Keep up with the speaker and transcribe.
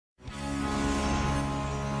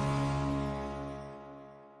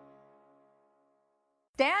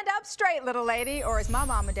Stand up straight, little lady, or as my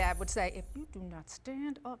mom and dad would say, if you do not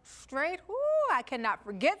stand up straight, whoo, I cannot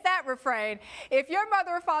forget that refrain. If your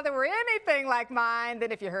mother or father were anything like mine,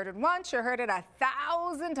 then if you heard it once, you heard it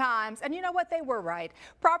 1,000 times. And you know what? They were right.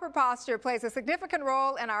 Proper posture plays a significant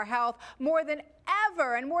role in our health more than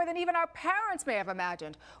ever and more than even our parents may have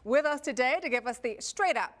imagined. With us today to give us the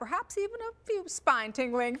straight up, perhaps even a few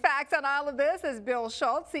spine-tingling facts on all of this is Bill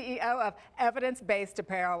Schultz, CEO of Evidence-Based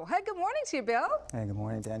Apparel. Hey, good morning to you, Bill. Hey, good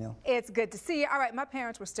morning, Daniel. It's good to see you. All right, my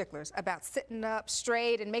parents were sticklers about sitting up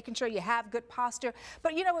straight and making sure you have good posture.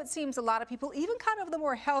 But you know, it seems a lot of people, even kind of the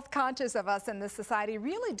more health conscious of us in this society,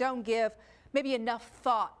 really don't give maybe enough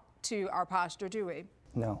thought to our posture, do we?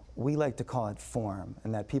 No, we like to call it form,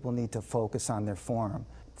 and that people need to focus on their form.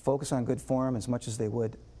 Focus on good form as much as they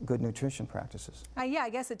would good nutrition practices. Yeah, I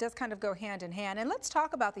guess it does kind of go hand in hand. And let's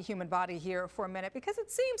talk about the human body here for a minute, because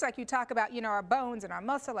it seems like you talk about, you know, our bones and our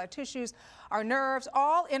muscle, our tissues, our nerves,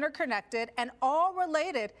 all interconnected and all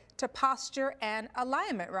related to posture and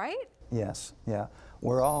alignment, right? Yes, yeah.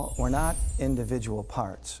 We're not individual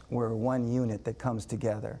parts. We're one unit that comes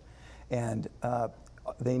together. And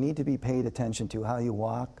they need to be paid attention to. How you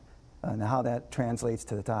walk and how that translates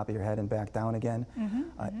to the top of your head and back down again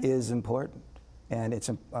is important. And it's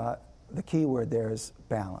the key word there is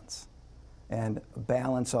balance. And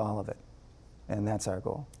balance all of it. And that's our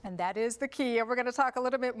goal. And that is the key. And we're going to talk a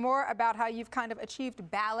little bit more about how you've kind of achieved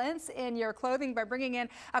balance in your clothing by bringing in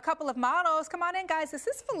a couple of models. Come on in, guys. This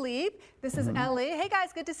is Philippe. This is Ellie. Hey,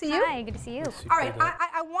 guys. Good to see you. Hi. Good to see you. All right.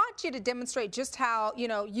 I want you to demonstrate just how, you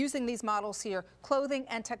know, using these models here, clothing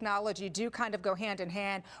and technology do kind of go hand in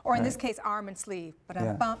hand, or in this case, arm and sleeve.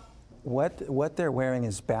 But bump. What they're wearing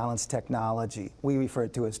is balanced technology. We refer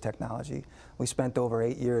to it as technology. We spent over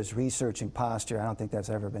 8 years researching posture. I don't think that's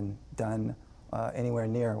ever been done anywhere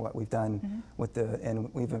near what we've done with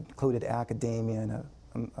and we've included academia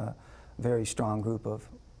and a very strong group of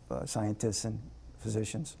scientists and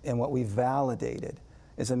physicians. And what we've validated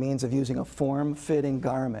is a means of using a form-fitting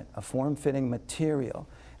garment, a form-fitting material,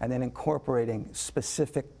 and then incorporating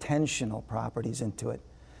specific tensional properties into it.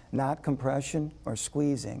 Not compression or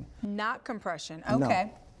squeezing. Not compression,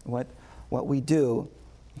 okay. No. What we do,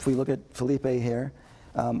 if we look at Felipe here,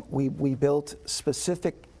 we built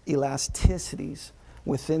specific elasticities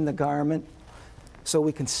within the garment so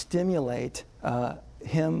we can stimulate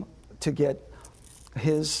him to get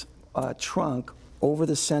his trunk over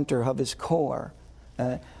the center of his core.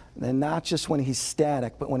 And not just when he's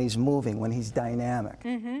static, but when he's moving, when he's dynamic.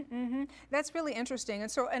 That's really interesting.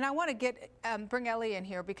 And I want to get bring Ellie in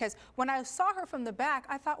here, because when I saw her from the back,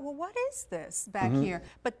 I thought, well, what is this back here?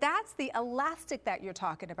 But that's the elastic that you're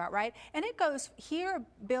talking about, right? And it goes here,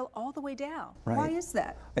 Bill, all the way down. Right. Why is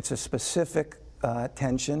that? It's a specific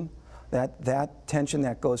tension. That tension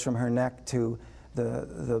that goes from her neck to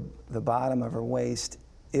the bottom of her waist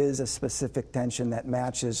is a specific tension that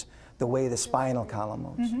matches the way the spinal column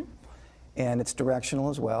moves. And it's directional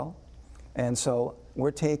as well. And so we're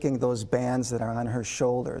taking those bands that are on her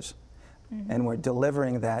shoulders and we're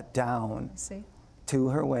delivering that down to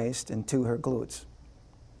her waist and to her glutes.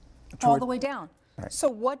 All the way down. Right. So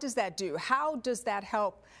what does that do? How does that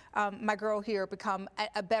help my girl here become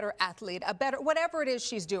a better athlete, a better, whatever it is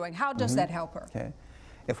she's doing? How does that help her? Okay.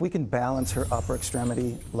 If we can balance her upper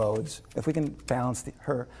extremity loads, if we can balance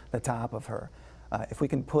the top of her, if we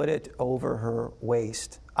can put it over her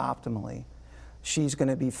waist optimally, she's going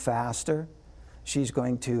to be faster, she's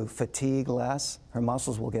going to fatigue less, her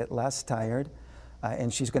muscles will get less tired,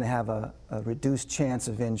 and she's going to have a reduced chance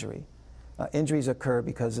of injury. Injuries occur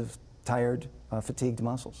because of tired, fatigued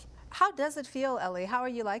muscles. How does it feel, Ellie? How are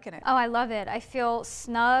you liking it? Oh, I love it. I feel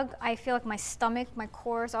snug. I feel like my stomach, my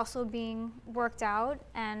core is also being worked out,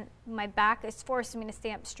 and my back is forcing me to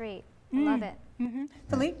stay up straight. I love it.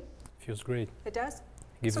 Philippe? Feels great. It does?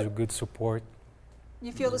 Gives you good support.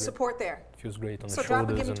 You feel the support there? Feels great on the shoulders. So drop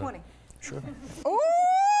and give me 20. Sure. Ooh,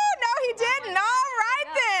 no he didn't. All right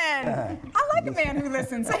then. I like a man who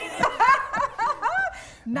listens.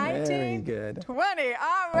 19, Very good. 20.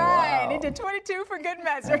 All right. He did 22 for good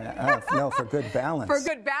measure. No, for good balance. For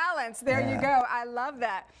good balance. There you go. I love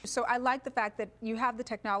that. So I like the fact that you have the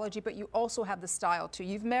technology, but you also have the style too.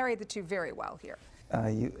 You've married the two very well here.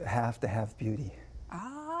 You have to have beauty.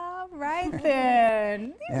 All right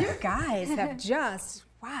then. You guys have just,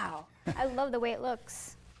 wow. I love the way it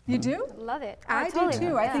looks. You do? Love it. I totally do too.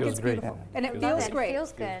 love I it. think Feels it's great. beautiful. And it Feels feels Love it. great. It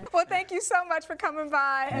feels good. Well, thank you so much for coming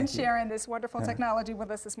by and Thank you. sharing this wonderful technology with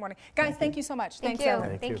us this morning. Guys, thank you so much. Thank Thanks, you.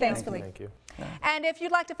 Ellen. Thank you. Thanks, Philippe. Thank you. And if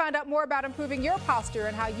you'd like to find out more about improving your posture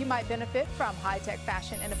and how you might benefit from high-tech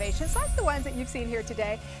fashion innovations like the ones that you've seen here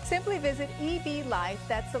today, simply visit EB Life.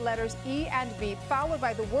 That's the letters E and B followed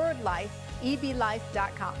by the word life,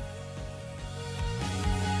 eblife.com.